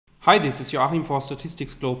Hi, this is Joachim for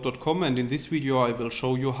statisticsglobe.com, and in this video I will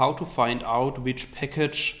show you how to find out which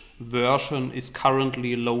package version is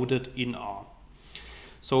currently loaded in R.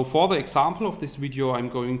 So for the example of this video I'm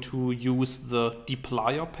going to use the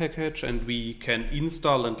dplyr package, and we can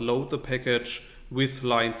install and load the package with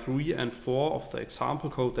line 3 and 4 of the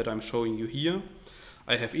example code that I'm showing you here.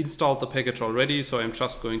 I have installed the package already, so I'm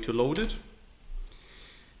just going to load it.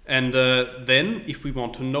 And then if we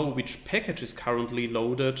want to know which package is currently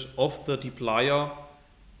loaded of the dplyr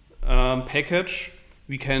package,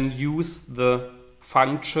 we can use the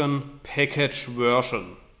function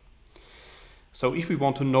packageVersion. So if we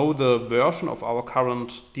want to know the version of our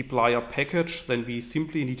current dplyr package, then we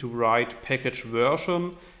simply need to write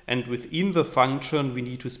packageVersion, and within the function we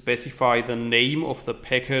need to specify the name of the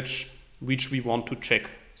package which we want to check.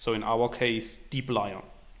 So in our case, dplyr.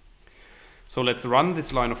 So let's run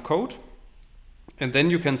this line of code, and then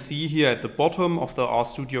you can see here at the bottom of the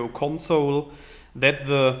RStudio console that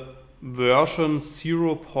the version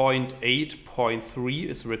 0.8.3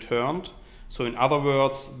 is returned. So in other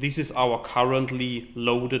words, this is our currently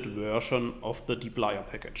loaded version of the dplyr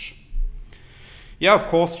package. Yeah, of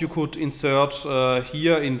course you could insert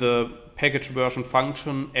here in the packageVersion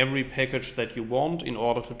function every package that you want in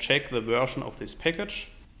order to check the version of this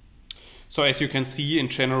package. So as you can see, in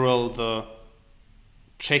general, the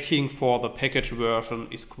checking for the package version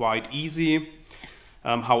is quite easy.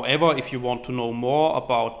 However, if you want to know more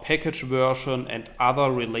about packageVersion and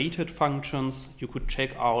other related functions, you could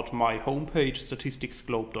check out my homepage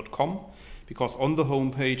statisticsglobe.com, because on the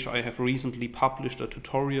homepage I have recently published a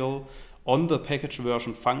tutorial on the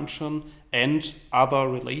packageVersion function and other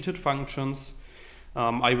related functions.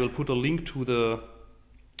 I will put a link to the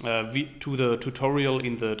tutorial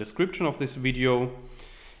in the description of this video,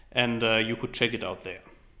 and you could check it out there.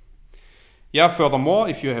 Yeah, furthermore,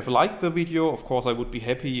 if you have liked the video, of course I would be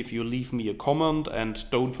happy if you leave me a comment, and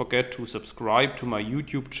don't forget to subscribe to my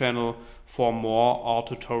YouTube channel for more R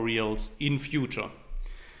tutorials in future.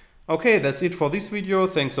 Okay, that's it for this video.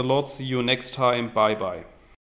 Thanks a lot. See you next time. Bye bye.